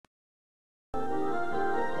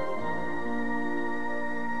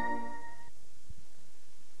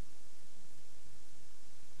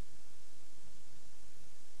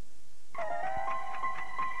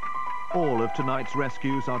All of tonight's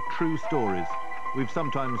rescues are true stories. We've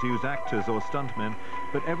sometimes used actors or stuntmen,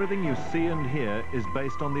 but everything you see and hear is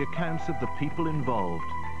based on the accounts of the people involved.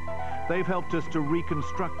 They've helped us to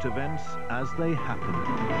reconstruct events as they happened.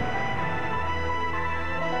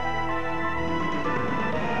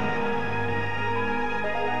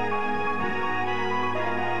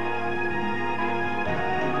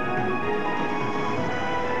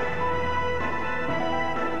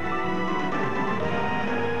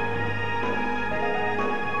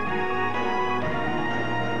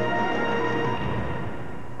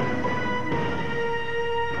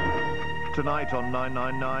 Tonight on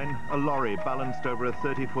 999, a lorry balanced over a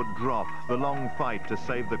 30-foot drop, the long fight to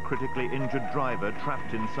save the critically injured driver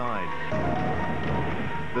trapped inside.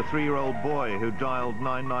 The 3-year-old boy who dialed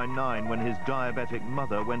 999 when his diabetic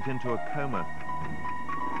mother went into a coma.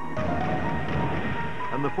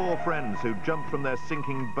 And the 4 friends who jumped from their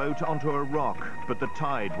sinking boat onto a rock, but the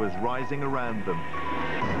tide was rising around them.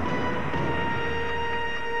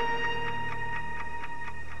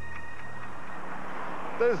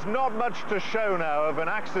 There's not much to show now of an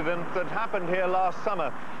accident that happened here last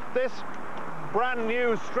summer. This brand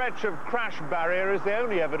new stretch of crash barrier is the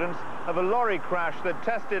only evidence of a lorry crash that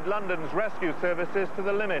tested London's rescue services to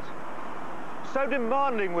the limit. So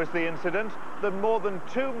demanding was the incident that more than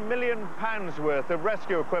 £2 million worth of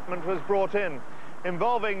rescue equipment was brought in,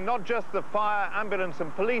 involving not just the fire, ambulance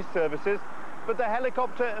and police services, but the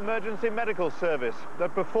helicopter emergency medical service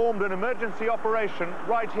that performed an emergency operation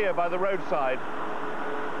right here by the roadside.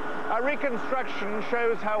 Our reconstruction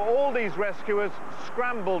shows how all these rescuers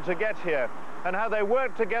scrambled to get here and how they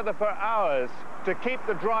worked together for hours to keep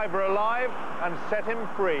the driver alive and set him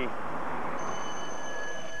free.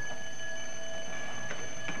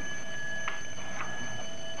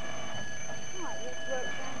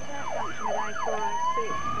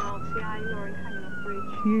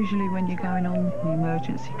 Usually when you're going on an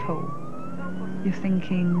emergency call, you're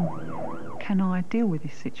thinking, can I deal with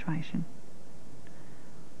this situation?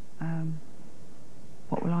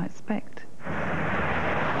 What will I expect?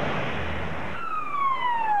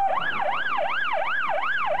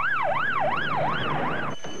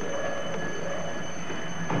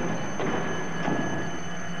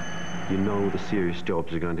 You know the serious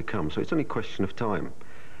jobs are going to come, so it's only a question of time,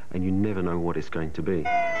 and you never know what it's going to be. So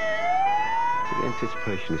the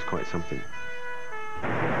anticipation is quite something.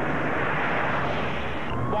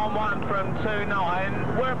 1-1 from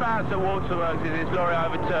 2-9. Whereabouts at Waterworks is this lorry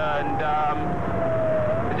overturned?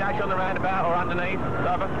 Is it actually on the roundabout or underneath?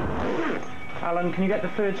 Over. Alan, can you get the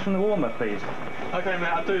foods from the warmer, please? OK, mate,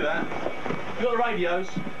 I'll do that. You got the radios?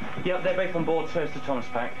 Yep, they're both on board, so it's the Thomas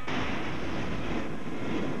pack.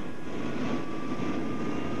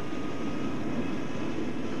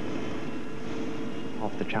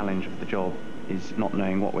 Half the challenge of the job is not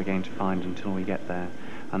knowing what we're going to find until we get there.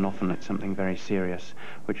 And often it's something very serious,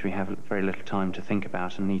 which we have very little time to think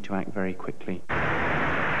about and need to act very quickly.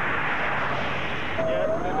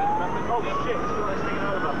 Oh shit, it's taking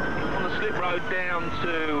over. On the slip road down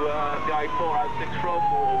to the A406 from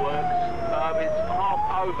Waterworks, it's half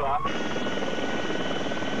over.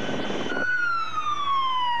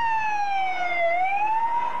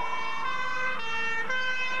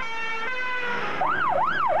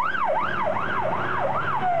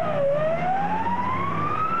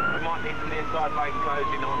 Lane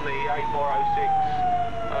closing on the A406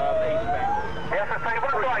 eastbound. Yes, I say,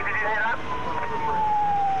 what way, did you hear that?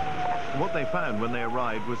 What they found when they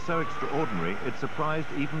arrived was so extraordinary it surprised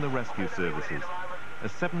even the rescue services. A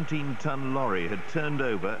 17-ton lorry had turned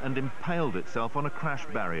over and impaled itself on a crash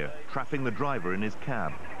barrier, trapping the driver in his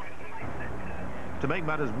cab. To make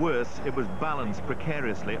matters worse, it was balanced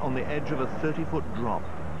precariously on the edge of a 30-foot drop.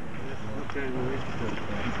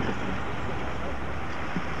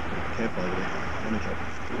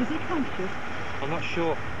 Is he conscious? I'm not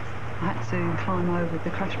sure. I had to climb over the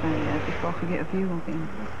crash barrier before I could get a view of him.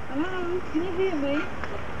 Hello, can you hear me?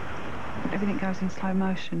 Everything goes in slow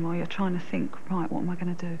motion while you're trying to think, right, what am I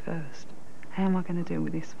going to do first? How am I going to deal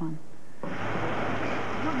with this one?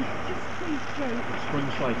 Right, just squeeze through. Spring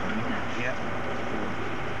slate, yeah.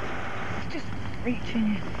 Just reach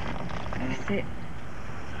in. That's it.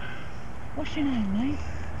 What's your name, mate?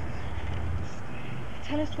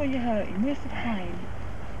 Tell us where you're hurting. Where's the pain?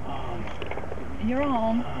 Your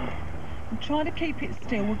arm. And try to keep it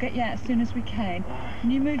still. We'll get you out as soon as we can.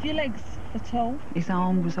 Can you move your legs at all? His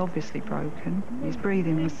arm was obviously broken. His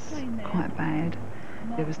breathing was quite bad.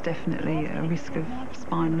 There was definitely a risk of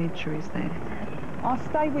spinal injuries there. I'll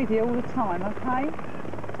stay with you all the time, OK?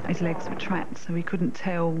 His legs were trapped, so we couldn't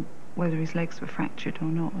tell whether his legs were fractured or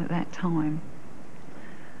not at that time.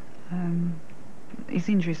 his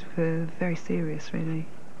injuries were very serious, really.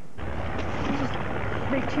 I'm just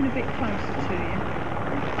reaching a bit closer to you.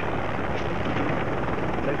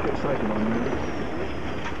 Take it safe,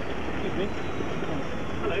 Excuse me.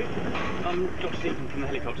 Hello, I'm Dr. Deacon from the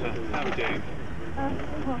helicopter. How are we doing?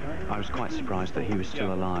 I was quite surprised that he was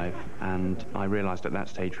still alive, and I realised at that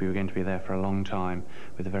stage we were going to be there for a long time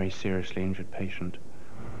with a very seriously injured patient.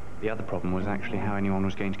 The other problem was actually how anyone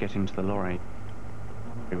was going to get into the lorry.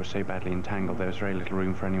 We were so badly entangled, there was very little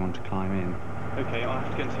room for anyone to climb in. Okay, I'll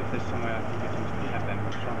have to go and see if there's somewhere I can get into the cab then.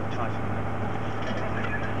 I'll try and tighten it.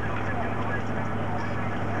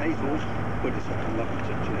 Hazel's put us up lucky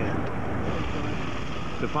touch here.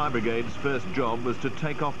 The fire brigade's first job was to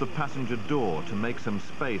take off the passenger door to make some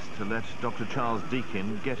space to let Dr. Charles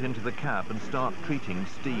Deakin get into the cab and start treating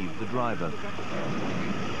Steve, the driver.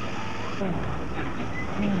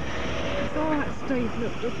 It's all right, Steve.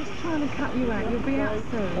 Look, we're just trying to cut you out. You'll be out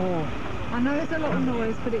soon. I know there's a lot of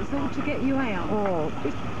noise, but it's all to get you out.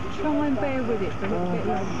 Just try and bear with it, but it'll get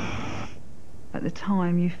you out. At the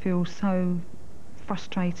time, you feel so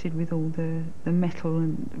frustrated with all the metal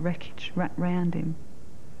and wreckage round him.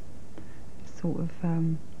 Sort of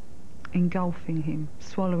engulfing him,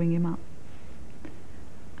 swallowing him up.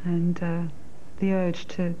 And the urge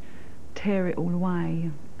to tear it all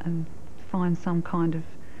away and find some kind of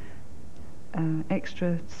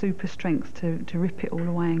extra super strength to rip it all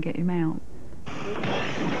away and get him out.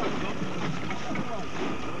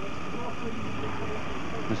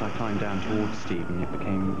 As I climbed down towards Stephen, it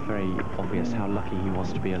became very obvious how lucky he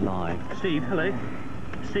was to be alive. Steve, hello.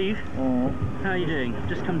 Steve, how are you doing? I've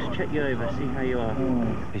just come to check you over, see how you are.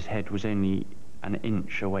 His head was only an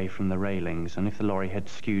inch away from the railings, and if the lorry had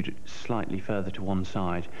skewed slightly further to one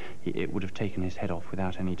side, it would have taken his head off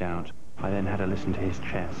without any doubt. I then had a listen to his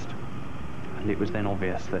chest, and it was then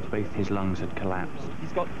obvious that both his lungs had collapsed.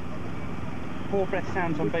 He's got poor breath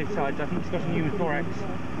sounds on both sides. I think he's got a pneumothorax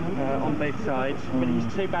on both sides, but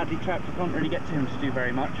he's so badly trapped you can't really get to him to do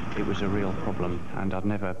very much. It was a real problem, and I'd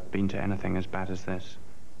never been to anything as bad as this.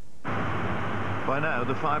 By now,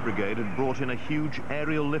 the fire brigade had brought in a huge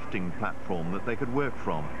aerial lifting platform that they could work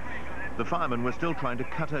from. The firemen were still trying to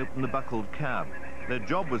cut open the buckled cab. Their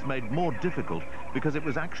job was made more difficult because it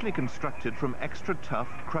was actually constructed from extra tough,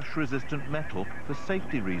 crush-resistant metal for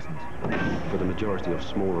safety reasons. For the majority of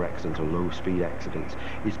smaller accidents or low-speed accidents,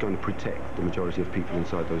 it's going to protect the majority of people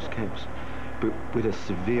inside those cabs. But with a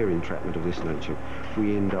severe entrapment of this nature,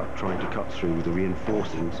 we end up trying to cut through the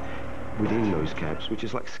reinforcings within those cabs, which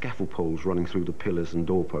is like scaffold poles running through the pillars and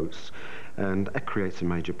doorposts, and that creates a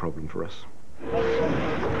major problem for us.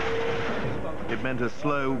 It meant a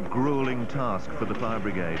slow, grueling task for the fire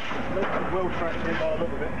brigade. Well tracked in by a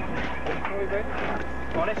little bit.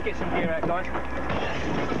 Well, let's get some gear out, guys.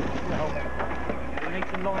 We need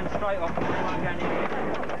some lines straight off.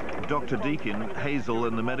 Dr. Deakin, Hazel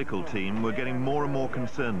and the medical team were getting more and more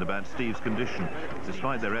concerned about Steve's condition.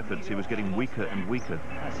 Despite their efforts, he was getting weaker and weaker.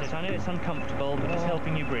 That's it. I know it's uncomfortable, but it's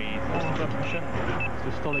helping you breathe. What's the blood pressure?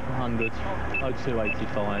 Systolic 100, O2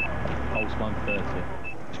 85, pulse 130.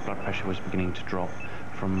 His blood pressure was beginning to drop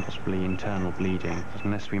from possibly internal bleeding.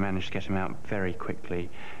 Unless we managed to get him out very quickly,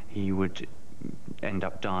 he would end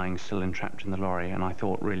up dying still entrapped in the lorry, and I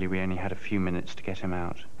thought really we only had a few minutes to get him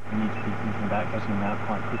out. We need to be thinking about getting him out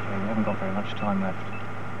quite quickly. We haven't got very much time left.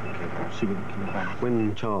 Okay, we'll see what we can do.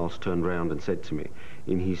 When Charles turned round and said to me,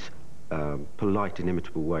 in his polite,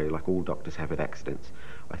 inimitable way, like all doctors have at accidents,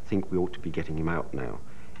 I think we ought to be getting him out now,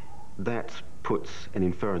 that puts an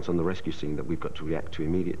inference on the rescue scene that we've got to react to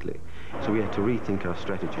immediately. So we had to rethink our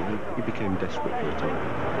strategy. We became desperate for a time.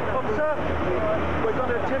 Officer, we're going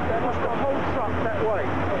to attempt to push the whole truck that way.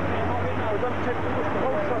 We're going to attempt to push the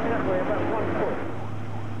whole truck that way about 1 foot.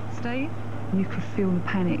 Steve? You could feel the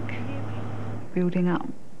panic building up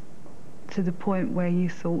to the point where you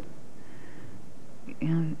thought, you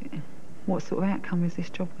know, what sort of outcome is this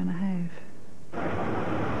job going to have?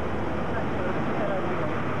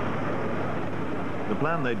 The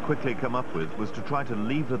plan they'd quickly come up with was to try to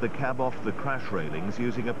lever the cab off the crash railings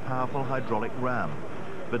using a powerful hydraulic ram.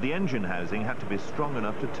 But the engine housing had to be strong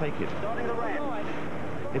enough to take it.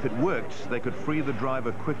 If it worked, they could free the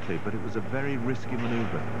driver quickly, but it was a very risky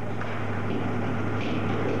maneuver.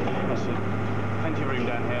 Plenty of room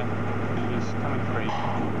down here. He's coming free.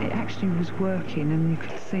 It actually was working, and you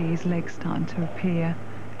could see his legs starting to appear,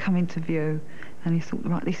 come into view, and he thought,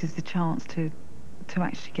 right, this is the chance to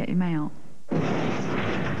actually get him out.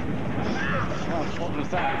 What was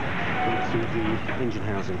that? To the engine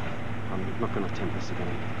housing. I'm not going to attempt this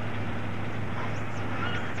again.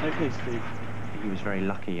 Okay, Steve. He was very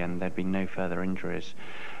lucky and there'd been no further injuries,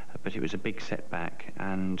 but it was a big setback,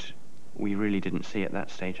 and We really didn't see at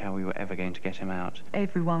that stage how we were ever going to get him out.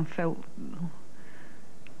 Everyone felt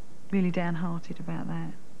really downhearted about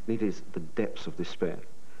that. It is the depths of despair,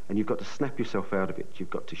 and you've got to snap yourself out of it. You've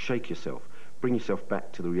got to shake yourself, bring yourself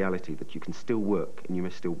back to the reality that you can still work and you may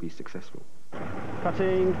still be successful.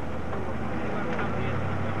 Cutting.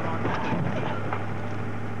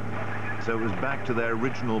 So it was back to their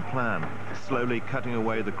original plan, slowly cutting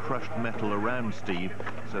away the crushed metal around Steve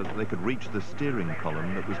so that they could reach the steering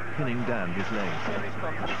column that was pinning down his legs.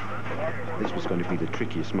 This was going to be the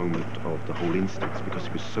trickiest moment of the whole instance because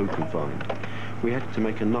it was so confined. We had to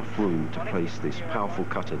make enough room to place this powerful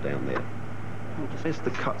cutter down there. As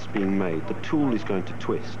the cut's being made, the tool is going to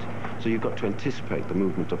twist, so you've got to anticipate the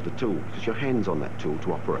movement of the tool because your hand's on that tool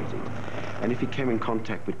to operate it. And if it came in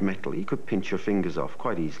contact with metal, you could pinch your fingers off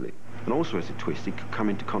quite easily. And also as it twists, it could come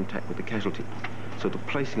into contact with the casualty. So the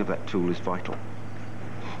placing of that tool is vital.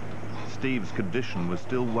 Steve's condition was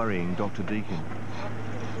still worrying Dr. Deakin.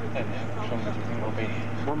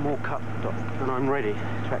 One more cut, Doc, and I'm ready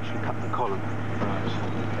to actually cut the column.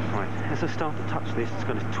 Right, as I start to touch this, it's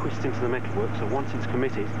going to twist into the metalwork, so once it's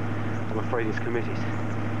committed, I'm afraid it's committed.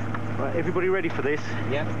 Right, everybody ready for this?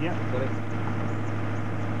 Yeah, got it.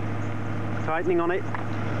 Tightening on it.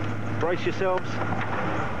 Brace yourselves.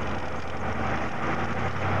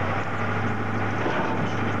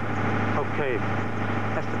 Okay,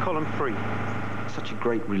 that's the column free. Such a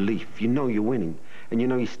great relief. You know you're winning, and you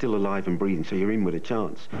know he's still alive and breathing, so you're in with a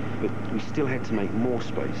chance. But we still had to make more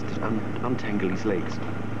space to untangle his legs.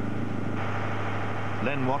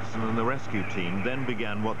 Len Watson and the rescue team then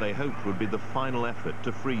began what they hoped would be the final effort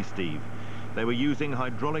to free Steve. They were using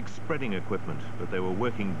hydraulic spreading equipment, but they were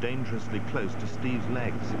working dangerously close to Steve's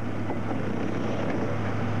legs.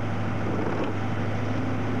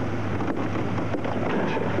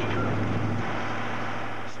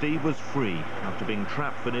 Steve was free after being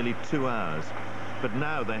trapped for nearly 2 hours, but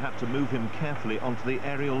now they had to move him carefully onto the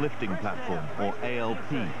aerial lifting platform, or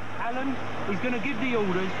ALP. Alan, he's going to give the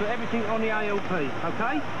orders for everything on the ALP,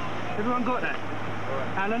 okay? Everyone got that?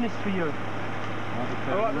 Alan, it's for you.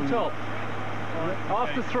 All right, at the top.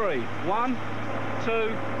 After 3. 1,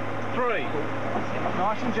 2, 3.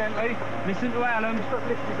 Nice and gently. Listen to Alan. Just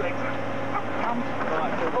lift his legs up. Comes.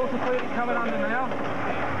 Right. Orthopedic coming under now.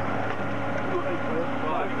 Right.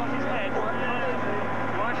 Got his head.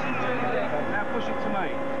 Nice and gently. Now push it to me.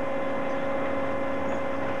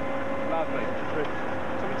 Lovely.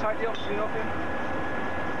 So we take the oxygen off him.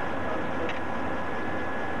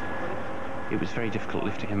 It was very difficult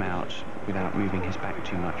lifting him out without moving his back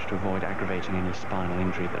too much to avoid aggravating any spinal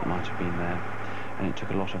injury that might have been there, and it took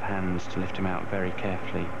a lot of hands to lift him out very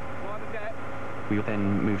carefully. We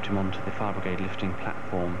then moved him onto the fire brigade lifting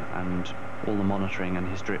platform, and all the monitoring and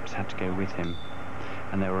his drips had to go with him.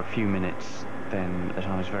 And there were a few minutes then that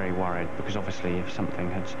I was very worried, because obviously if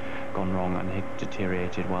something had gone wrong and he'd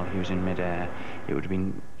deteriorated while he was in mid-air, it would have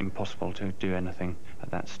been impossible to do anything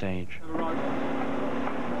at that stage.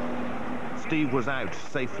 Steve was out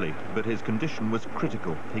safely, but his condition was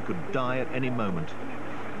critical. He could die at any moment.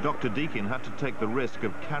 Dr. Deakin had to take the risk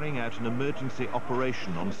of carrying out an emergency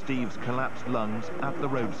operation on Steve's collapsed lungs at the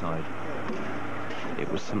roadside. It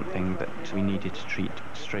was something that we needed to treat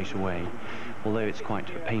straight away, although it's quite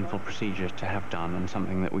a painful procedure to have done and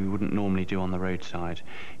something that we wouldn't normally do on the roadside.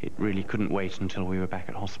 It really couldn't wait until we were back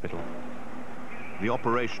at hospital. The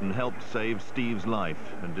operation helped save Steve's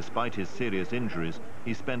life, and despite his serious injuries,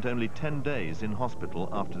 he spent only 10 days in hospital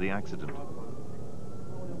after the accident.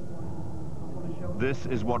 This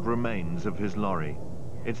is what remains of his lorry.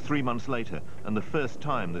 It's 3 months later, and the first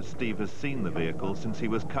time that Steve has seen the vehicle since he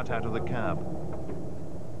was cut out of the cab.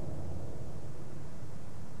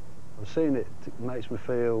 I've seen it. It makes me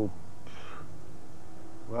feel,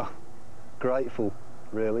 well, grateful,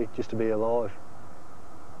 really, just to be alive.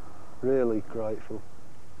 Really grateful.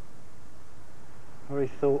 Very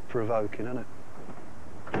thought-provoking, isn't it?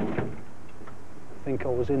 I think I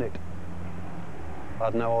was in it. I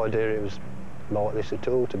had no idea it was like this at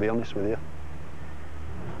all, to be honest with you.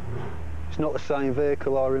 It's not the same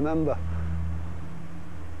vehicle I remember.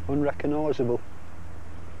 Unrecognisable.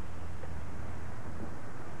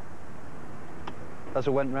 As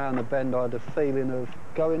I went round the bend, I had a feeling of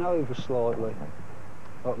going over slightly,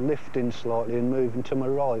 like lifting slightly and moving to my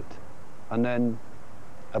right, and then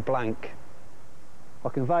a blank. I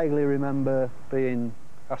can vaguely remember being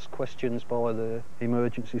asked questions by the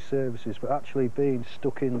emergency services, but actually being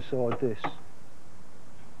stuck inside this, I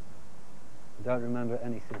don't remember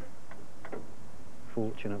anything,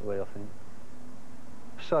 fortunately, I think.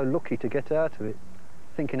 So lucky to get out of it,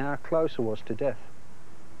 thinking how close I was to death.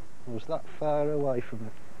 I was that far away from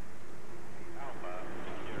it.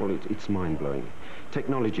 Well, it's mind-blowing.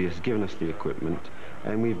 Technology has given us the equipment,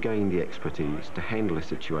 and we've gained the expertise to handle a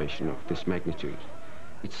situation of this magnitude.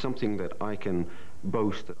 It's something that I can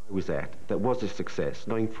boast that I was at, that was a success,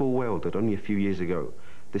 knowing full well that only a few years ago,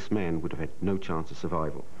 this man would have had no chance of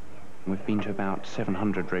survival. We've been to about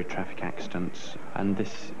 700 road traffic accidents, and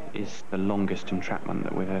this is the longest entrapment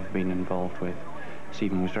that we've ever been involved with.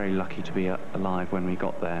 Stephen was very lucky to be alive when we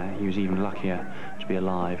got there. He was even luckier to be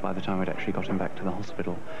alive by the time we'd actually got him back to the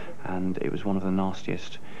hospital, and it was one of the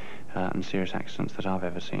nastiest and serious accidents that I've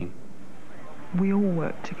ever seen. We all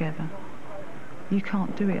work together. You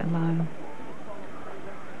can't do it alone.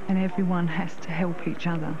 And everyone has to help each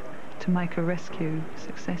other to make a rescue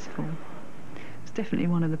successful. It's definitely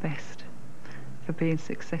one of the best for being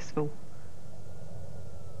successful.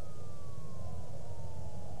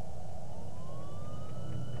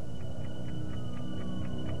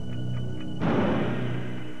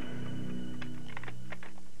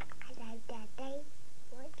 Hello, Daddy.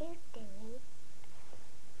 What are you doing?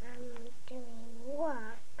 I'm doing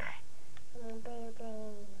work. I'm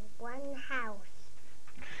building one house.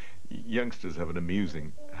 Youngsters have an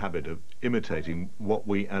amusing habit of imitating what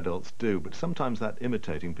we adults do, but sometimes that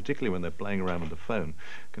imitating, particularly when they're playing around with the phone,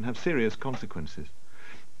 can have serious consequences.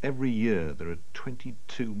 Every year there are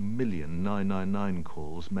 22 million 999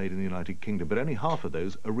 calls made in the United Kingdom, but only half of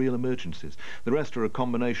those are real emergencies. The rest are a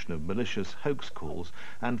combination of malicious hoax calls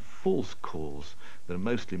and false calls that are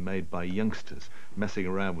mostly made by youngsters messing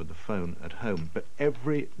around with the phone at home. But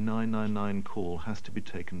every 999 call has to be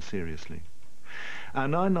taken seriously. Our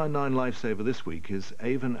 999 lifesaver this week is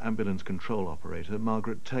Avon ambulance control operator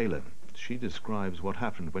Margaret Taylor. She describes what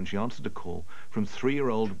happened when she answered a call from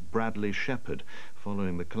 3-year-old Bradley Shepherd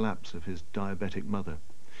following the collapse of his diabetic mother.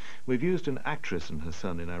 We've used an actress and her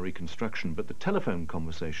son in our reconstruction, but the telephone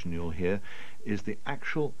conversation you'll hear is the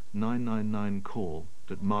actual 999 call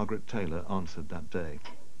that Margaret Taylor answered that day.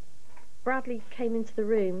 Bradley came into the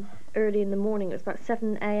room early in the morning, it was about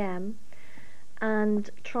 7 a.m, and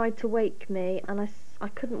tried to wake me, and I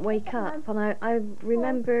couldn't wake up, and I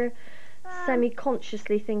remember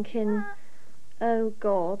semi-consciously thinking, oh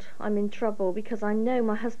God, I'm in trouble, because I know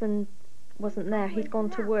my husband wasn't there, he'd gone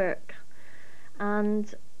to work,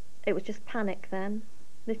 and it was just panic then.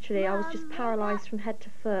 Literally, I was just paralysed from head to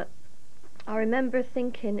foot. I remember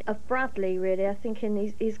thinking of Bradley, really. I'm thinking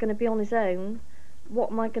he's going to be on his own.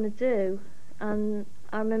 What am I going to do? And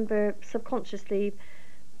I remember subconsciously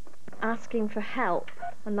asking for help,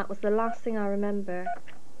 and that was the last thing I remember.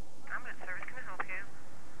 Ambulance service, can I help you?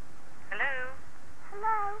 Hello?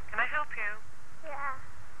 Hello? Can I help you? Yeah.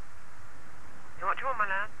 What do you want, my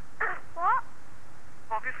love? What?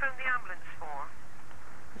 What have you phoned the ambulance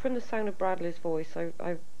for? From the sound of Bradley's voice,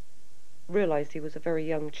 I realised he was a very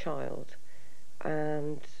young child,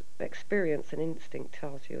 and experience and instinct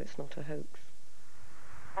tells you it's not a hoax.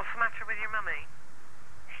 What's the matter with your mummy?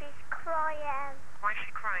 She's crying. Why is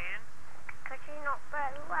she crying? Because she's not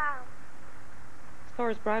very well. As far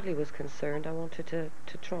as Bradley was concerned, I wanted to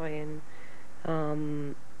try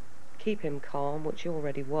and keep him calm, which he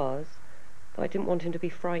already was, but I didn't want him to be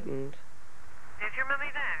frightened. Is your mummy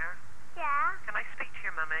there? Yeah. Can I speak to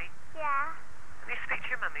your mummy? Yeah. Let me speak to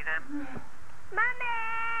your mummy then.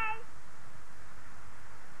 Mummy!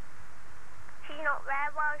 She's not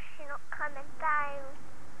very well, she's not coming down.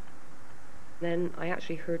 Then I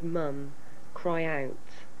actually heard Mum cry out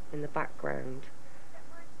in the background,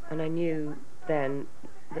 and I knew then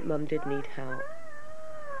that Mum did need help.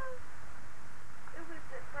 Who is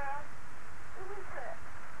it, Brad? Who is it?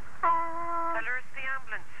 Tell her it's the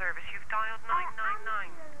ambulance service. You've dialed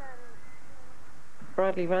 999.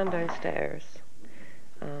 Bradley ran downstairs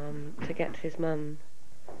to get his mum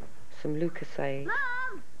some Lucozade,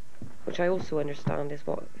 which I also understand is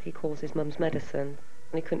what he calls his mum's medicine,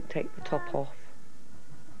 and he couldn't take the top off.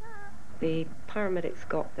 The paramedics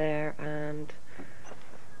got there and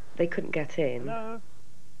they couldn't get in.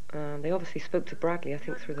 They obviously spoke to Bradley, I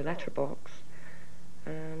think, through the letterbox,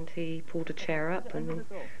 and he pulled a chair up and he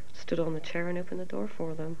stood on the chair and opened the door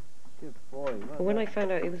for them. Good boy. But when I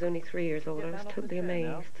found out he was only 3 years old, I was totally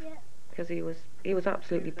amazed, because he was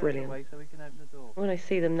absolutely brilliant. When I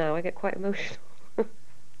see them now, I get quite emotional.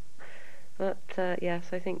 But yes,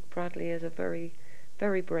 I think Bradley is a very,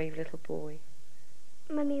 very brave little boy.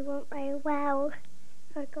 Mummy wasn't very well.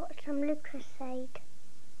 I got some Lucozade.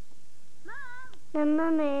 My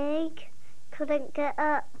mummy couldn't get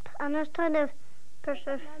up, and I was trying to push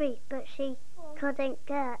her feet, but she couldn't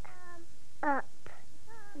get up.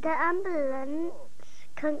 The ambulance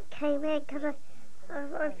came in because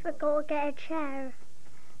I forgot to get a chair,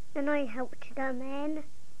 and I helped them in.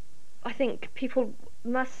 I think people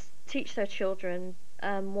must teach their children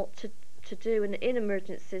what to do in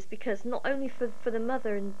emergencies, because not only for the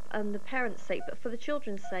mother and the parents' sake, but for the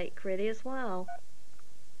children's sake really as well.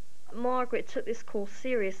 Margaret took this call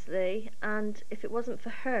seriously, and if it wasn't for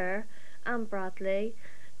her and Bradley,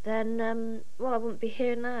 then well, I wouldn't be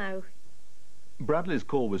here now. Bradley's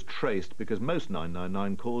call was traced because most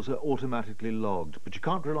 999 calls are automatically logged, but you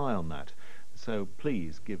can't rely on that. So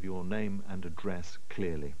please give your name and address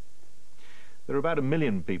clearly. There are about 1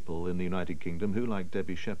 million people in the United Kingdom who, like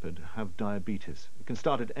Debbie Shepherd, have diabetes. It can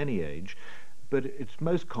start at any age, but it's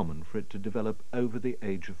most common for it to develop over the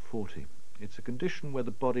age of 40. It's a condition where the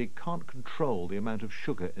body can't control the amount of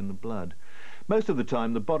sugar in the blood. Most of the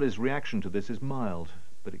time, the body's reaction to this is mild,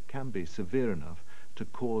 but it can be severe enough to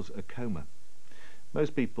cause a coma.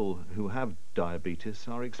 Most people who have diabetes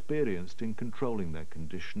are experienced in controlling their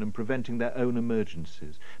condition and preventing their own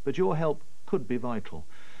emergencies, but your help could be vital.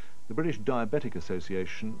 The British Diabetic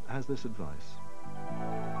Association has this advice.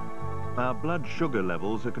 Our blood sugar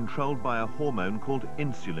levels are controlled by a hormone called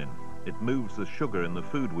insulin. It moves the sugar in the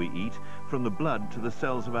food we eat from the blood to the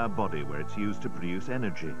cells of our body, where it's used to produce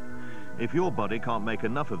energy. If your body can't make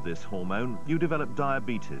enough of this hormone, you develop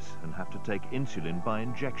diabetes and have to take insulin by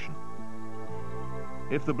injection.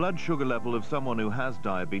 If the blood sugar level of someone who has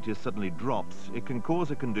diabetes suddenly drops, it can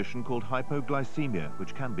cause a condition called hypoglycemia,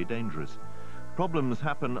 which can be dangerous. Problems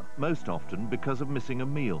happen most often because of missing a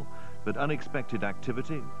meal, but unexpected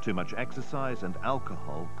activity, too much exercise and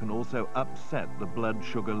alcohol can also upset the blood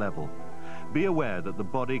sugar level. Be aware that the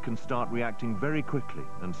body can start reacting very quickly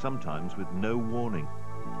and sometimes with no warning.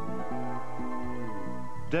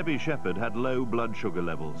 Debbie Shepherd had low blood sugar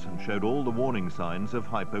levels and showed all the warning signs of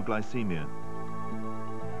hypoglycemia.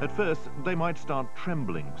 At first, they might start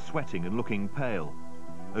trembling, sweating and looking pale.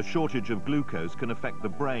 A shortage of glucose can affect the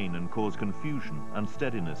brain and cause confusion,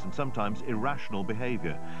 unsteadiness and sometimes irrational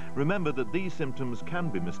behavior. Remember that these symptoms can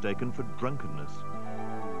be mistaken for drunkenness.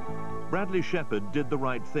 Bradley Shepherd did the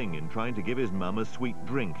right thing in trying to give his mum a sweet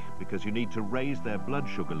drink, because you need to raise their blood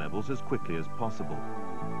sugar levels as quickly as possible.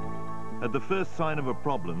 At the first sign of a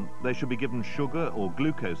problem, they should be given sugar or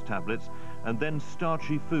glucose tablets and then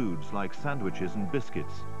starchy foods like sandwiches and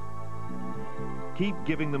biscuits. Keep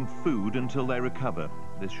giving them food until they recover.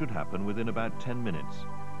 This should happen within about 10 minutes.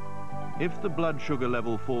 If the blood sugar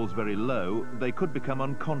level falls very low, they could become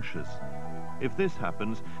unconscious. If this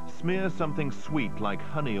happens, smear something sweet like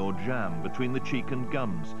honey or jam between the cheek and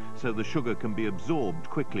gums so the sugar can be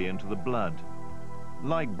absorbed quickly into the blood.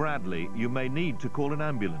 Like Bradley, you may need to call an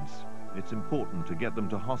ambulance. It's important to get them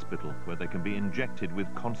to hospital where they can be injected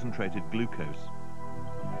with concentrated glucose.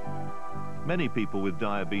 Many people with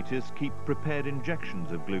diabetes keep prepared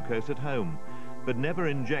injections of glucose at home, but never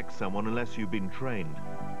inject someone unless you've been trained.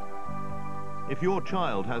 If your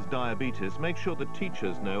child has diabetes, make sure that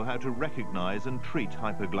teachers know how to recognize and treat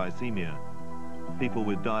hypoglycemia. People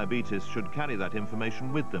with diabetes should carry that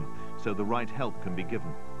information with them so the right help can be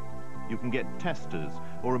given. You can get testers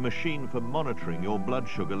or a machine for monitoring your blood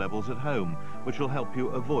sugar levels at home, which will help you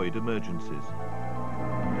avoid emergencies.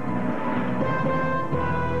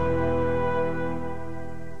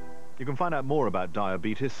 You can find out more about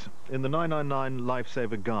diabetes in the 999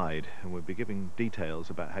 Lifesaver Guide, and we'll be giving details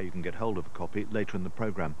about how you can get hold of a copy later in the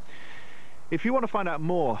programme. If you want to find out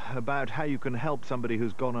more about how you can help somebody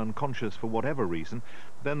who's gone unconscious for whatever reason,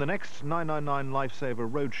 then the next 999 Lifesaver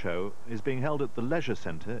Roadshow is being held at the Leisure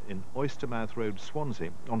Centre in Oystermouth Road, Swansea,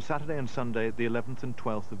 on Saturday and Sunday, the 11th and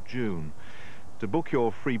 12th of June. To book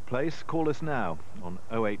your free place, call us now on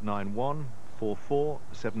 0891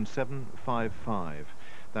 447755.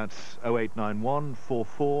 That's 0891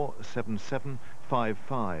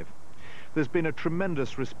 447755. There's been a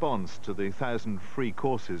tremendous response to the 1,000 free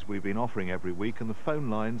courses we've been offering every week, and the phone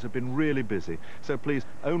lines have been really busy. So please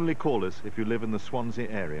only call us if you live in the Swansea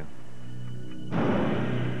area.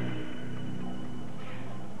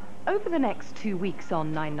 Over the next 2 weeks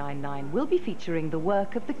on 999, we'll be featuring the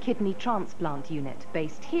work of the Kidney Transplant Unit,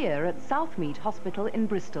 based here at Southmead Hospital in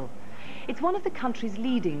Bristol. It's one of the country's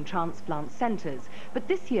leading transplant centres, but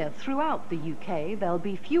this year throughout the UK there'll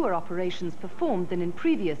be fewer operations performed than in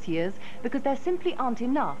previous years because there simply aren't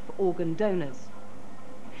enough organ donors.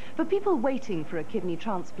 For people waiting for a kidney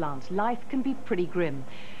transplant, life can be pretty grim.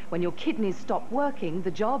 When your kidneys stop working,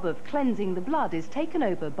 the job of cleansing the blood is taken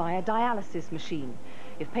over by a dialysis machine.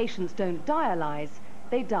 If patients don't dialyse,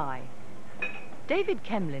 they die. David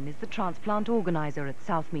Kemlin is the transplant organiser at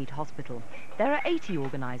Southmead Hospital. There are 80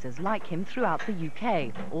 organisers like him throughout the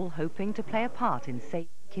UK, all hoping to play a part in saving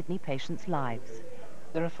kidney patients' lives.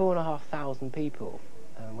 There are 4,500 people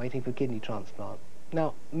waiting for kidney transplant.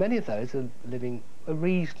 Now, many of those are living a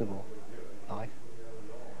reasonable life,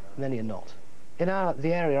 many are not. In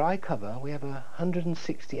the area I cover, we have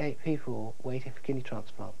 168 people waiting for kidney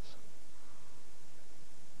transplants.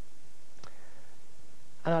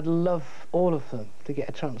 And I'd love all of them to get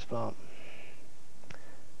a transplant.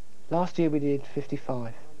 Last year we did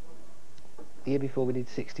 55. The year before we did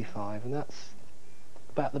 65, and that's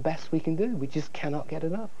about the best we can do. We just cannot get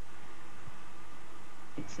enough.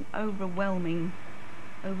 It's an overwhelming,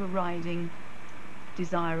 overriding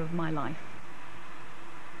desire of my life.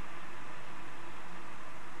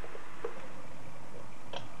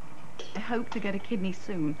 I hope to get a kidney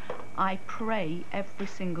soon. I pray every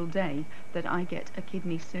single day that I get a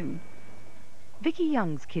kidney soon. Vicky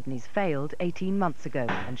Young's kidneys failed 18 months ago,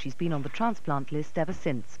 and she's been on the transplant list ever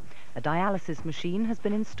since. A dialysis machine has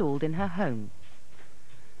been installed in her home.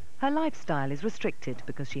 Her lifestyle is restricted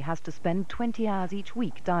because she has to spend 20 hours each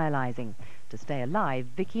week dialysing. To stay alive,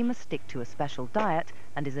 Vicky must stick to a special diet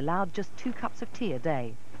and is allowed just 2 cups of tea a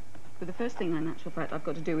day. But the first thing, in actual fact, I've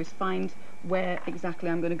got to do is find where exactly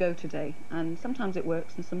I'm going to go today. And sometimes it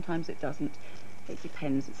works and sometimes it doesn't. It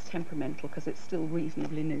depends. It's temperamental because it's still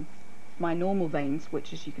reasonably new. My normal veins,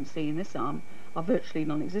 which as you can see in this arm, are virtually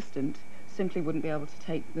non-existent, simply wouldn't be able to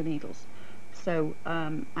take the needles. So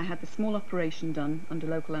I had the small operation done under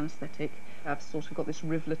local anaesthetic. I've sort of got this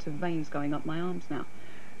rivulet of veins going up my arms now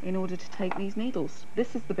in order to take these needles.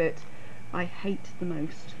 This is the bit I hate the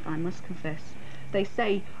most, I must confess. They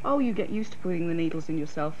say, oh, you get used to putting the needles in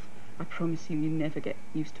yourself. I promise you, you never get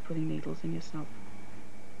used to putting needles in yourself.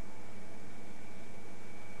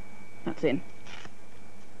 That's in.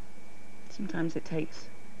 Sometimes it takes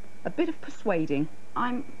a bit of persuading.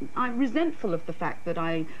 I'm resentful of the fact that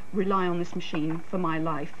I rely on this machine for my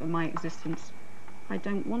life and my existence. I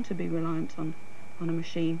don't want to be reliant on a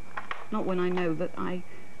machine, not when I know that I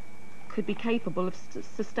could be capable of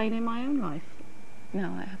sustaining my own life.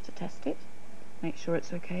 Now I have to test it, make sure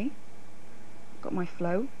it's okay. Got my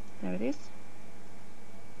flow, there it is.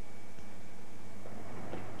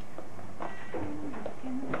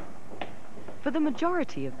 For the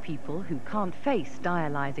majority of people who can't face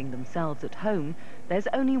dialysing themselves at home, there's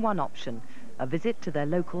only one option, a visit to their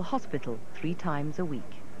local hospital 3 times a week.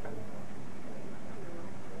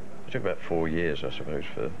 It took about 4 years, I suppose,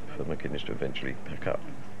 for my kidneys to eventually pack up.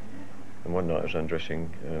 And one night I was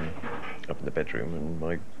undressing up in the bedroom and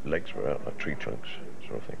my legs were out like tree trunks,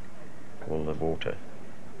 sort of thing, all the water.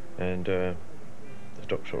 And the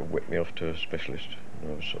doctor sort of whipped me off to a specialist.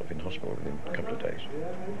 And I was sort of in hospital within a couple of days.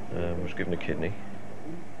 I was given a kidney,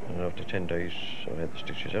 and after 10 days I had the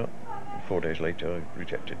stitches out. And 4 days later I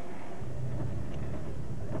rejected.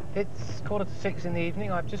 It's 6:15 in the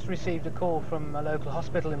evening. I've just received a call from a local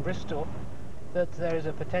hospital in Bristol that there is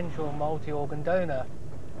a potential multi-organ donor.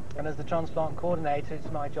 And as the transplant coordinator,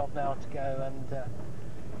 it's my job now to go and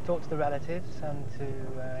talk to the relatives and to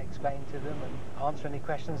explain to them and answer any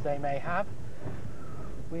questions they may have.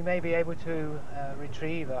 We may be able to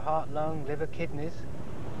retrieve a heart, lung, liver, kidneys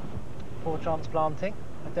for transplanting.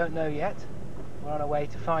 I don't know yet. We're on our way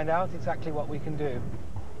to find out exactly what we can do.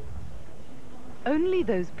 Only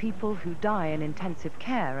those people who die in intensive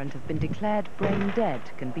care and have been declared brain dead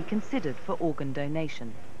can be considered for organ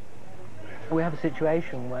donation. We have a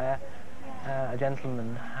situation where a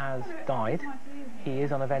gentleman has died. He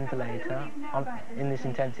is on a ventilator in this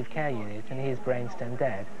intensive care unit and he is brainstem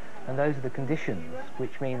dead. And those are the conditions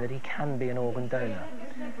which mean that he can be an organ donor.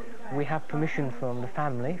 We have permission from the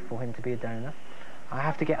family for him to be a donor. I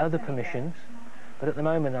have to get other permissions, but at the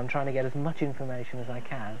moment I'm trying to get as much information as I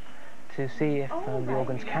can to see if the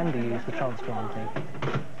organs can be used for transplanting.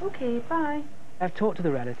 Okay, bye. I've talked to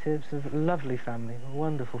the relatives, a lovely family, a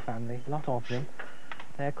wonderful family, a lot of them.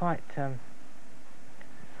 They're quite, I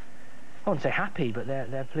wouldn't say happy, but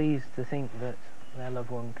they're pleased to think that their loved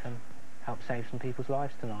one can help save some people's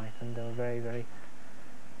lives tonight, and they're very, very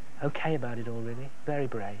okay about it all, really. Very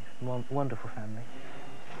brave, wonderful family.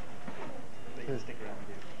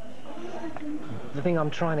 The thing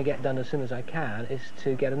I'm trying to get done as soon as I can is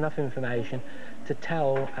to get enough information to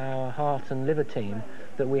tell our heart and liver team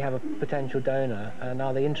that we have a potential donor and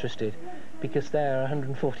are they interested, because they're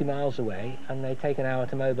 140 miles away and they take an hour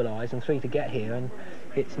to mobilise and 3 to get here, and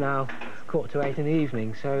it's now 7:45 in the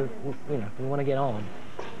evening, so you know, we want to get on.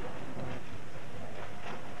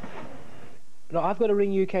 Look, I've got to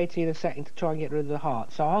ring UKT in a second to try and get rid of the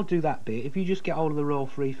heart, so I'll do that bit if you just get hold of the Royal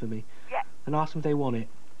Free for me. Yeah. And ask them if they want it.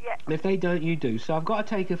 Yeah. And if they don't, you do. So I've got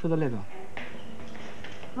to take her for the liver.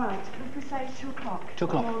 Right, if we say 2 o'clock, 2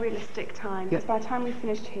 o'clock. More realistic time. Because by the time we've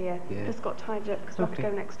finished here, just got tied up because we have to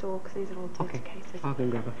go next door because these are all dirty cases. I'll go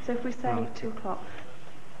grab her. So if we say 2 o'clock.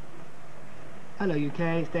 Hello UK,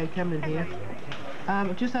 it's Dave Cameron here.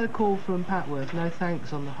 I've just had a call from Patworth. No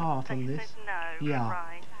thanks on the heart on this. No. Yeah.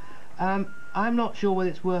 I'm not sure whether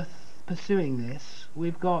it's worth pursuing this.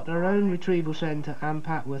 We've got our own retrieval centre and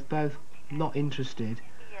Patworth both not interested.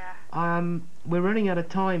 Yeah. We're running out of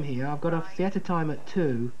time here. I've got a theatre time at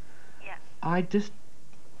 2. Yeah.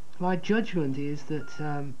 My judgment is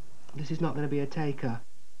that this is not going to be a taker.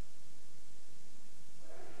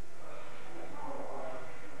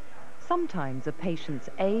 Sometimes a patient's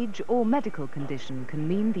age or medical condition can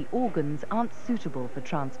mean the organs aren't suitable for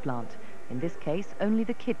transplant. In this case, only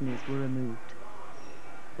the kidneys were removed.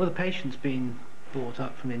 Well, the patient's been brought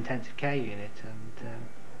up from the intensive care unit, and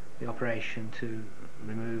the operation to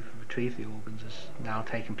retrieve the organs has now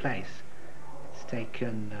taken place. It's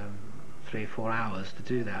taken 3 or 4 hours to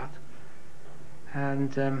do that,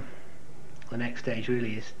 and the next stage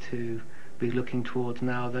really is to be looking towards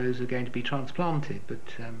now those who are going to be transplanted. But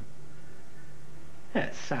yeah,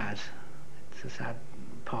 it's sad. It's a sad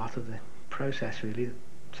part of the process, really, that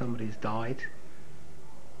somebody's died.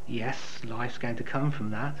 Yes, life's going to come from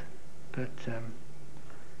that, but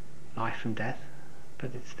life from death.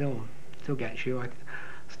 But it still gets you. I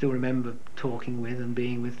still remember talking with and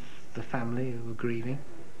being with the family who were grieving.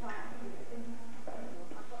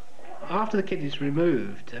 After the kidneys are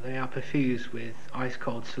removed, they are perfused with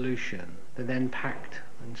ice-cold solution. They're then packed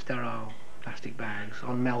in sterile plastic bags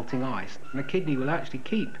on melting ice. And the kidney will actually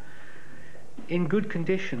keep in good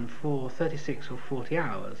condition for 36 or 40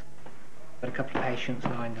 hours. Got a couple of patients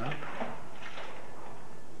lined up.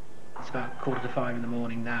 It's about 4:45 in the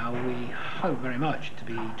morning now. We hope very much to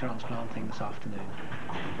be transplanting this afternoon.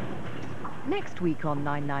 Next week on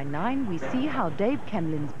 999, we see how Dave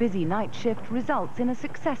Kemlin's busy night shift results in a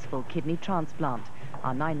successful kidney transplant.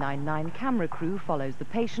 Our 999 camera crew follows the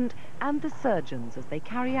patient and the surgeons as they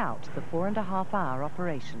carry out the 4.5-hour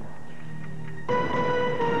operation.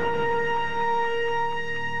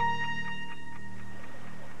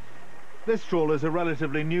 This trawler's a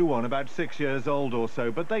relatively new one, about 6 years old or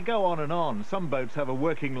so, but they go on and on. Some boats have a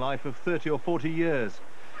working life of 30 or 40 years.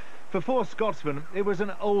 For 4 Scotsmen, it was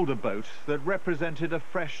an older boat that represented a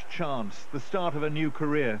fresh chance, the start of a new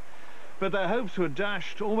career. But their hopes were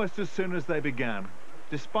dashed almost as soon as they began.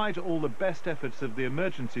 Despite all the best efforts of the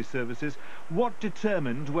emergency services, what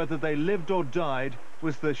determined whether they lived or died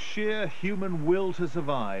was the sheer human will to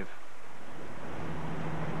survive.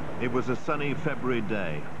 It was a sunny February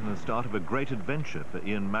day, and the start of a great adventure for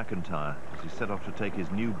Ian McIntyre as he set off to take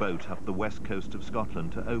his new boat up the west coast of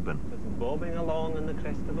Scotland to Oban. Bobbing along on the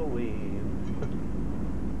crest of a wave.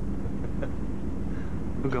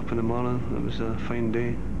 Woke up in the morning, it was a fine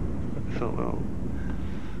day. I thought, well,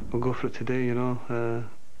 we'll go for it today, you know.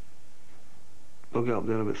 We'll get up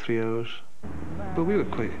there in about 3 hours. But we were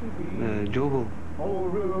quite jovial.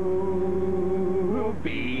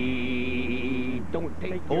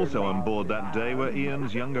 Also on board that day were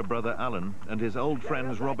Ian's younger brother Alan and his old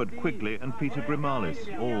friends Robert Quigley and Peter Grimalis,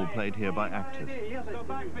 all played here by actors.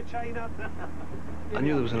 I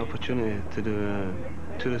knew there was an opportunity to do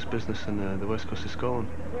tourist business in the west coast of Scotland.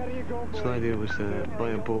 So the idea was to buy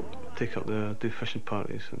a boat, take up there, do fishing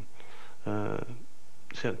parties and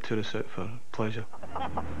set tourists out for pleasure.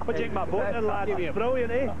 What do you think my boat then, lad? It's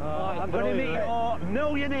brilliant, eh? I'm going to make you all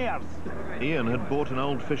millionaires. Ian had bought an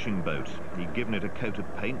old fishing boat. He'd given it a coat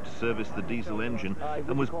of paint, serviced the diesel engine,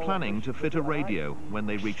 and was planning to fit a radio when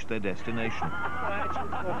they reached their destination.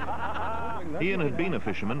 Ian had been a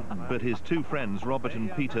fisherman, but his 2 friends, Robert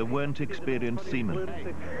and Peter, weren't experienced seamen.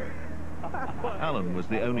 Alan was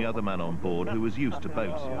the only other man on board who was used to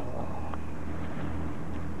boats.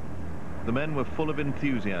 The men were full of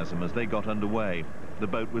enthusiasm as they got underway. The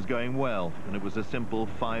boat was going well, and it was a simple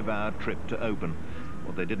 5-hour trip to Oban.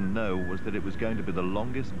 What they didn't know was that it was going to be the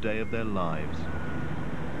longest day of their lives.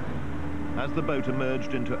 As the boat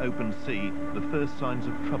emerged into open sea, the first signs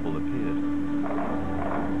of trouble appeared.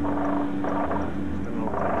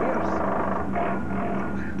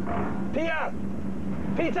 Peter!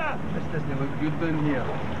 Peter! This doesn't look good down here.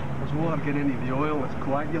 There's water getting into the oil, it's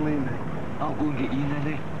coagulating. I'll go and get Ian in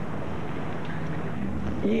there.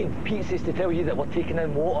 Ian, Pete says to tell you that we're taking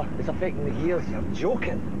in water. It's affecting the gears. You're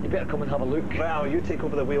joking. You better come and have a look. Well, you take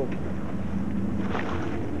over the wheel.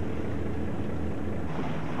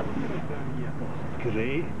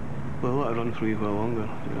 Great. We'll let it run for a wee while longer,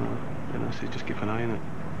 you know, and I say just keep an eye on it.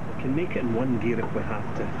 We can make it in 1 gear if we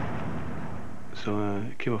have to. So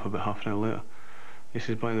it came off about half an hour later. He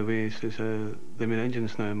says, by the way, he says, the main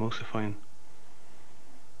engine's now emulsifying.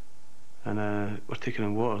 And we're taking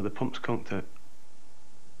in water, the pump's conked out.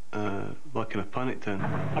 Like in a panic then.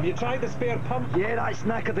 Have you tried the spare pump? Yeah, that's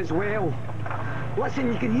knackered as well.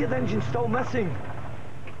 Listen, you can hear the engine still missing.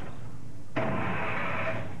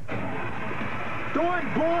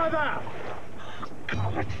 Don't bother!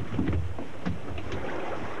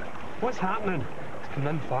 What's happening? It's coming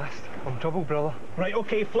in fast. I'm in trouble, brother. Right,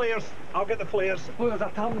 OK, flares. I'll get the flares. Look, there's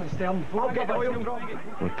a turbine stern. I'll get the oil drum.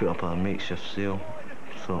 We put up a makeshift sail.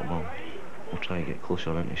 Thought, well, we'll try and get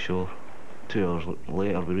closer into shore. 2 hours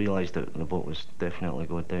later, we realised that the boat was definitely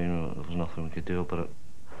going down. There was nothing we could do about it.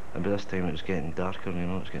 And by this time, it was getting darker, you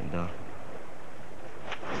know, it's getting dark.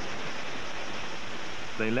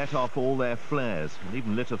 They let off all their flares and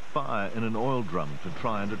even lit a fire in an oil drum to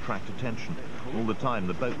try and attract attention. All the time,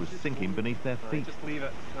 the boat was sinking beneath their feet. Just leave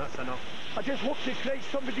it. That's enough. I just hope to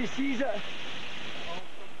Christ somebody sees it.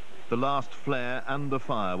 The last flare and the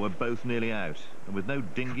fire were both nearly out, and with no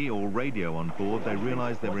dinghy or radio on board, they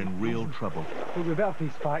realised they were in real trouble. Look, we better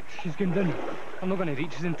face facts. She's going down. I'm not going to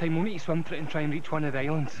reach us in time. We'll need to swim for it and try and reach one of the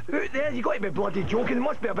islands. Out there, you got to be bloody joking. It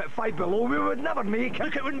must be about 5 below. We would never make it.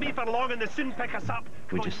 Look, it wouldn't be for long and they'd soon pick us up.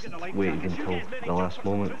 We just waited until the last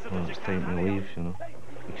moment when it was time to leave, you know.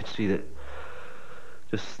 You could see that,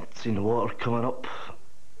 just seeing the water coming up,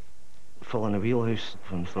 filling the wheelhouse,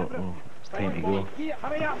 and thought, well, it's time to go.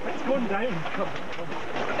 Hurry up, it's going down.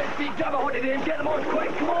 Get them on to them, get them on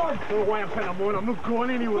quick, come on. I don't know why I'm putting them on, I'm not going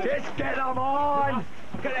anywhere. Just get them on.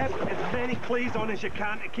 Get as many clays on as you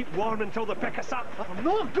can to keep warm until they pick us up. I'm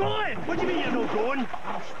not going. What do you mean you're not going?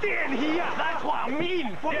 I'm staying here. That's what I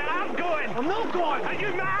mean. Yeah, I'm going. I'm not going. Are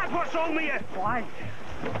you mad? What's wrong with you? Why?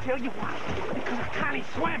 I'll tell you why. Because I can't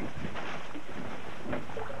swim.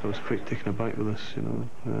 I was quite taken aback with this, you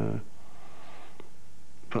know.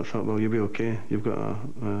 But I thought, well, you'll be okay. You've got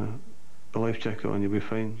a life jacket on, you'll be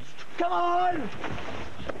fine. Come on!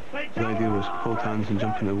 The idea was hold hands and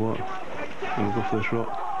jump in the water and we'll go for this rock.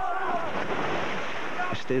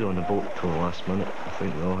 We stayed on the boat till the last minute. I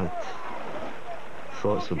think we all had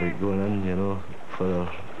thoughts about going in, you know, whether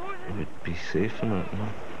it would be safe in it, you know.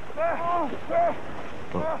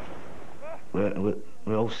 But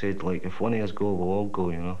we all said, like, if one of us go, we'll all go,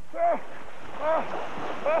 you know.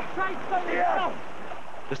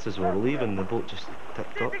 Just as we were leaving, the boat just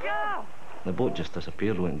tipped up. The boat just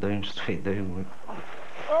disappeared, went down, straight down.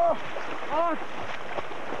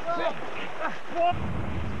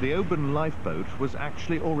 The Oban lifeboat was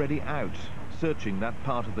actually already out, searching that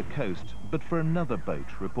part of the coast, but for another boat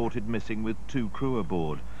reported missing with 2 crew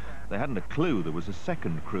aboard. They hadn't a clue there was a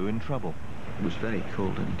second crew in trouble. It was very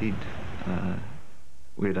cold indeed.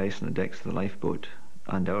 We had ice on the decks of the lifeboat,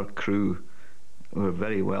 and our crew were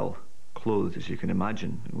very well clothed, as you can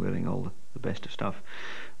imagine, wearing all the best of stuff.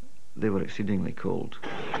 They were exceedingly cold.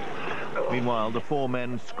 Meanwhile, the 4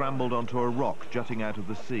 men scrambled onto a rock jutting out of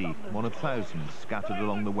the sea, one of thousands scattered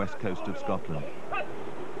along the west coast of Scotland.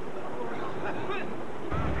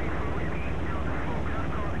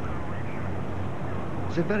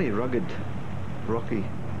 It's a very rugged, rocky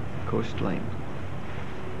coastline.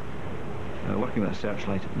 Working with a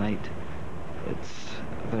searchlight at night, it's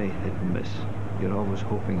very hit and miss. You're always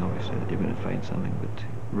hoping, obviously, that you're going to find something, but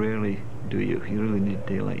rarely do you. You really need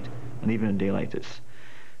daylight. And even in daylight,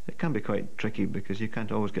 it can be quite tricky because you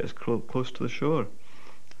can't always get as close to the shore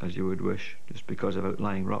as you would wish, just because of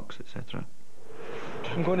outlying rocks, etc.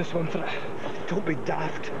 I'm going to swim for it. Don't be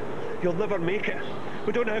daft. You'll never make it.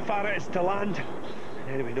 We don't know how far it is to land.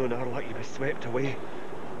 And anyway, knowing our luck, you'll be swept away.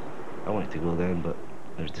 I wanted to go down, but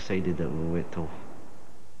it was decided that we'll wait till,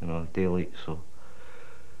 you know, daylight, so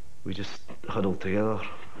we just huddled together,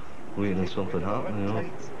 waiting on something to happen, you know.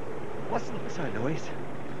 Listen, what's that noise?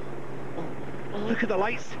 Oh, look at the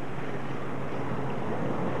lights.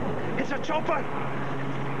 It's a chopper!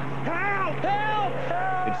 Help! Help!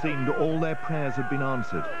 Help! It seemed all their prayers had been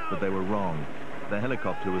answered, but they were wrong. The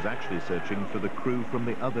helicopter was actually searching for the crew from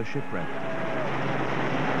the other shipwreck.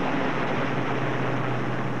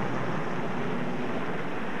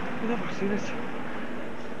 They've never seen us.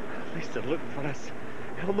 At least they're looking for us.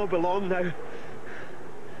 It'll not be long now.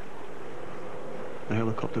 The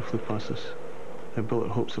helicopter flew past us. They built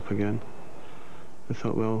their hopes up again. They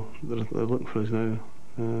thought, well, they're looking for us now.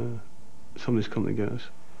 Somebody's come to get us.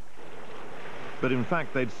 But in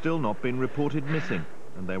fact, they'd still not been reported missing,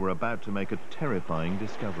 and they were about to make a terrifying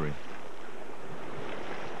discovery.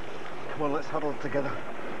 Come on, let's huddle together.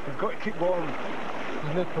 We've got to keep warm.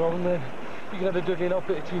 No problem then. You can have the divvying up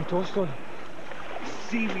at between toast on.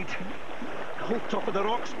 Seaweed. The whole top of the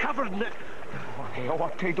rock's covered in it. Oh, hell, a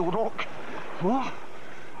tidal rock. What?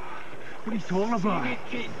 What are you talking about?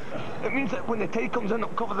 Seaweed. It means that when the tide comes in, it'll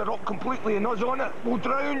cover the rock completely, and us on it, we'll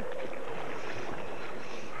drown.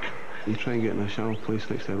 You try and get in a shallow place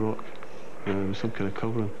next to a rock with some kind of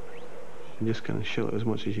covering. You just kind of shield it as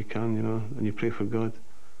much as you can, you know, and you pray for God.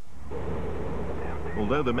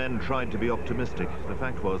 Although the men tried to be optimistic, the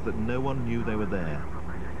fact was that no one knew they were there.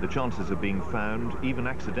 The chances of being found, even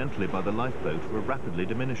accidentally, by the lifeboat were rapidly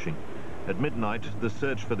diminishing. At midnight, the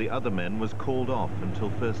search for the other men was called off until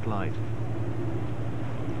first light.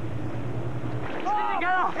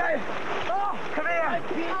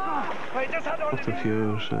 After a few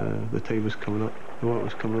hours, the tide was coming up. The water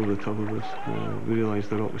was coming over the top of us. We realised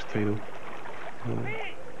the rock was tidal.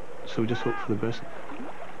 So we just hoped for the best.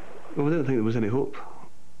 Well, we didn't think there was any hope.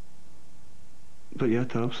 But you had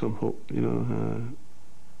to have some hope, you know.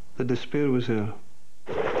 The despair was there.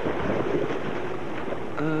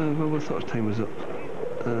 Well, we thought our time was up.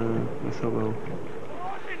 I thought, well,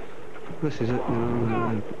 this is it, you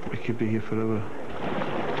know. We could be here forever.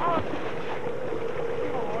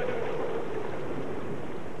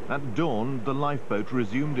 At dawn, the lifeboat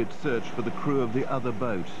resumed its search for the crew of the other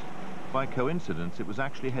boat. By coincidence, it was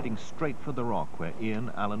actually heading straight for the rock where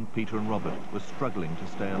Ian, Alan, Peter and Robert were struggling to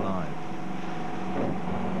stay alive.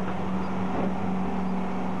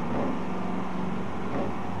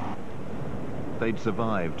 They'd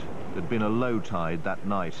survived. There'd been a low tide that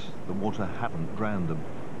night. The water hadn't drowned them.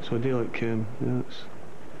 So a day like came, yeah,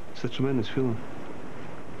 it's a tremendous feeling.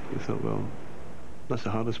 You thought, well, that's the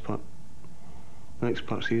hardest part. The next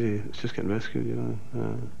part's easy, it's just getting rescued, you know.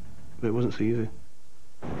 But it wasn't so easy.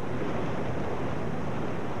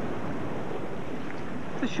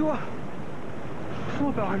 The shore. It's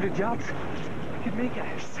only about 100 yards. We could make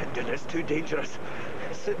it. Sit down, it's too dangerous.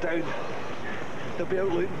 Sit down. They'll be out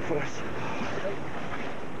looking for us.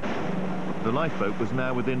 The lifeboat was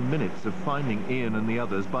now within minutes of finding Ian and the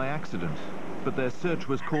others by accident. But their search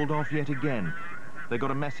was called off yet again. They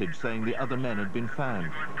got a message saying the other men had been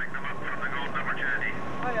found.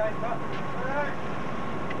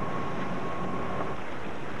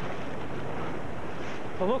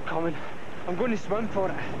 They're not coming. I'm going to swim for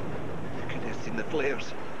it. I could have seen the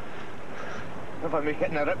flares. If I make it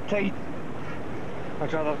in a riptide.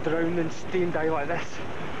 I'd rather drown than stay and die like this.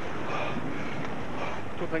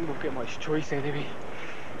 Don't think we'll get much choice anyway.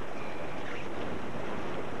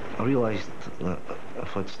 I realised that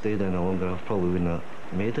if I'd stayed any longer, I probably wouldn't have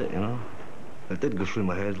made it, you know. It did go through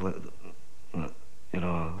my head, like, you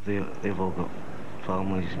know, they've all got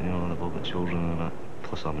families, you know, they've all got children and that.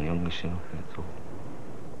 Plus I'm the youngest, you know, so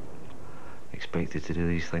expected to do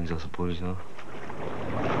these things, I suppose, you know.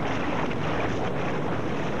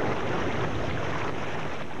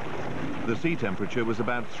 The sea temperature was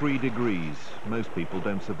about 3 degrees. Most people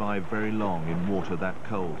don't survive very long in water that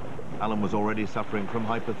cold. Alan was already suffering from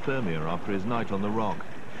hypothermia after his night on the rock.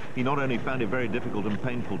 He not only found it very difficult and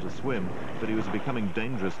painful to swim, but he was becoming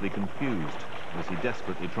dangerously confused as he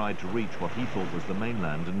desperately tried to reach what he thought was the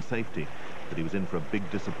mainland and safety. But he was in for a big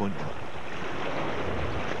disappointment.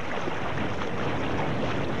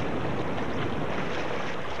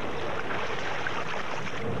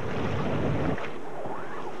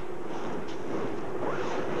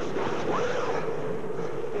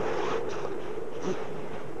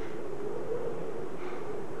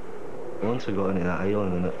 Once I got into that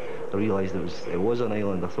island and I realised it was an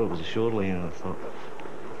island. I thought it was a shoreline and I thought,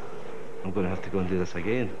 I'm going to have to go and do this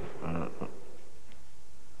again. And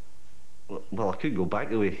well, I could go back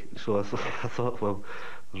the way, so I thought, well,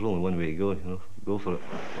 there's only one way to go, you know, go for it.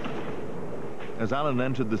 As Alan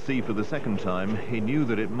entered the sea for the second time, he knew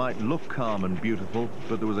that it might look calm and beautiful,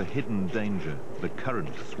 but there was a hidden danger, the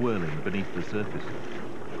current swirling beneath the surface.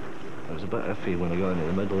 It was a bit iffy when I got into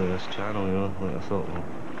the middle of this channel, you know, like I thought, well,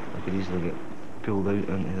 I could easily get pulled out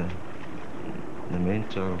into the main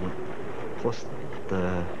channel. Plus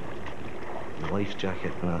the life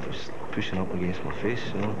jacket and that was pushing up against my face,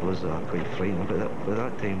 you know, was quite frightening. But by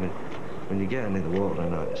that time, when you get into the water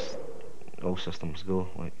and that, it's all systems go,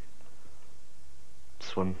 like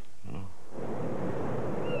swim, you know.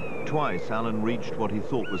 Twice Alan reached what he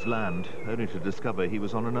thought was land, only to discover he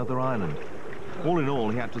was on another island. All in all,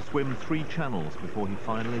 he had to swim 3 channels before he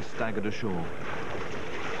finally staggered ashore.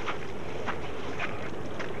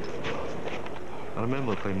 I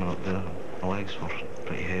remember climbing up there, my legs were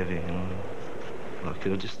pretty heavy, you know. I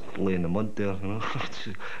could have just lay in the mud there, you know.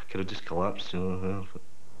 Could have just collapsed, you know, there. But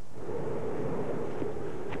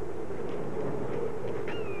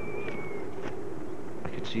I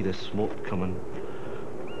could see this smoke coming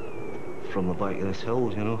from the back of this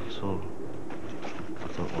hill, you know, so I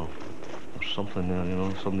thought, well, there's something there, you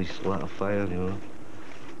know, somebody's lit a fire, you know.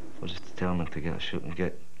 I was just determined to get a shoot and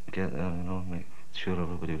get there, you know, make sure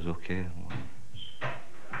everybody was okay.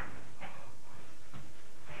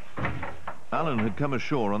 Alan had come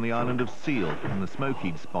ashore on the island of Seal, and the smoke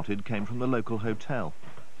he'd spotted came from the local hotel.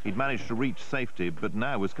 He'd managed to reach safety, but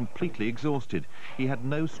now was completely exhausted. He had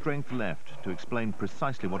no strength left to explain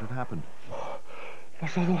precisely what had happened.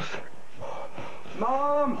 There's others.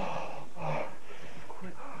 Mom!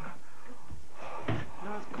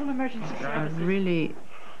 Call emergency services. I really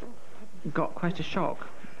got quite a shock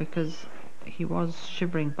because he was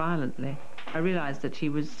shivering violently. I realised that he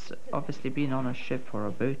was obviously been on a ship or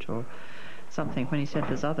a boat or something when he said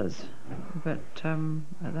there's others, but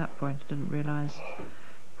at that point I didn't realise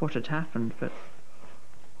what had happened. But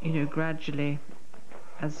you know, gradually,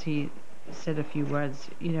 as he said a few words,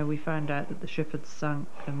 you know, we found out that the ship had sunk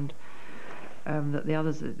and that the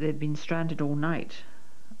others, they'd been stranded all night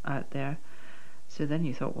out there. So then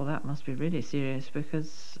you thought, well, that must be really serious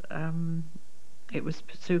because it was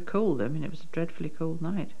so cold. I mean, it was a dreadfully cold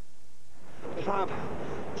night. Fab,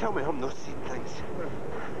 tell me I'm not seeing things.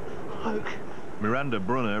 Look. Miranda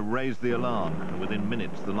Brunner raised the alarm, and within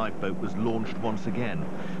minutes the lifeboat was launched once again.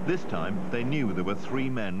 This time they knew there were 3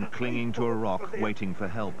 men clinging to a rock waiting for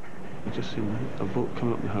help. I just seen a boat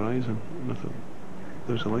coming up the horizon, and I thought,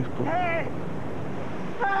 there's a lifeboat. Hey!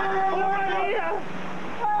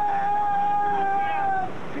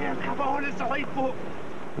 Pierre, come on, it's a lifeboat!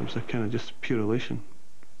 It was a kind of just pure elation,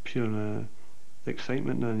 pure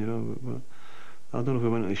excitement then, you know. But I don't know if we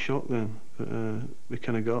went into shock then, but we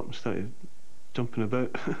kind of got up and started jumping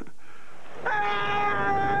about.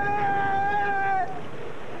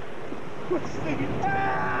 We're saved!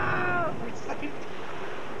 We're saved!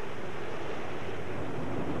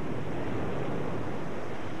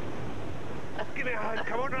 Give me a hand,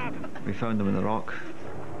 come on, Rab! We found him in the rock,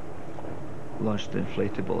 launched the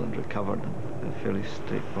inflatable and recovered him. A fairly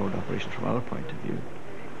straightforward operation from our point of view.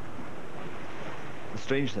 The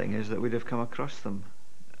strange thing is that we'd have come across them.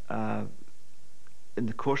 In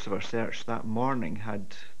the course of our search that morning,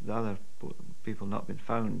 had the other people not been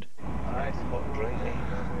found.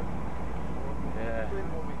 The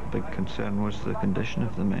big concern was the condition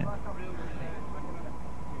of the men.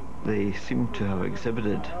 They seemed to have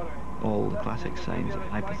exhibited all the classic signs of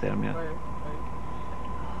hypothermia.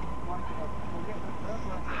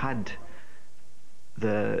 Had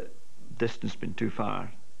the distance been too far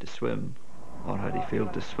to swim, or had he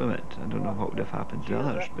failed to swim it, I don't know what would have happened to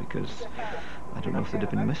others, because I don't know if they'd have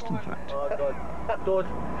been missed, in fact.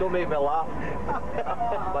 Don't make me laugh.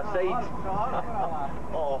 My sides.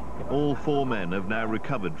 Oh. All 4 men have now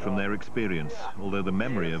recovered from their experience, although the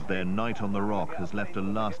memory of their night on the rock has left a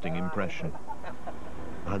lasting impression.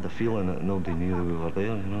 I had the feeling that nobody knew that we were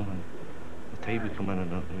there, you know. The tide would come in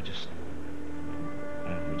and we just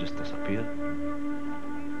disappeared.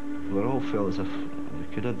 We all felt as if we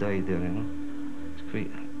could have died there, you know. It's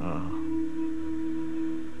quite a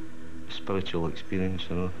spiritual experience,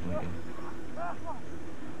 you know.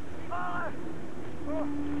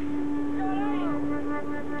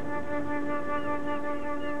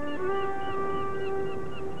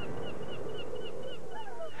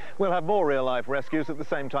 We'll have more real-life rescues at the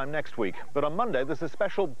same time next week. But on Monday, there's a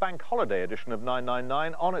special bank holiday edition of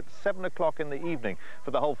 999 on at 7 o'clock in the evening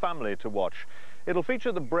for the whole family to watch. It'll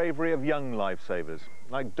feature the bravery of young lifesavers,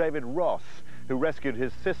 like David Ross, who rescued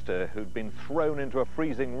his sister, who'd been thrown into a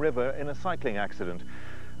freezing river in a cycling accident,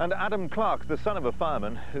 and Adam Clark, the son of a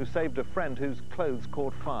fireman, who saved a friend whose clothes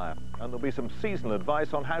caught fire. And there'll be some seasonal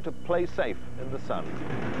advice on how to play safe in the sun.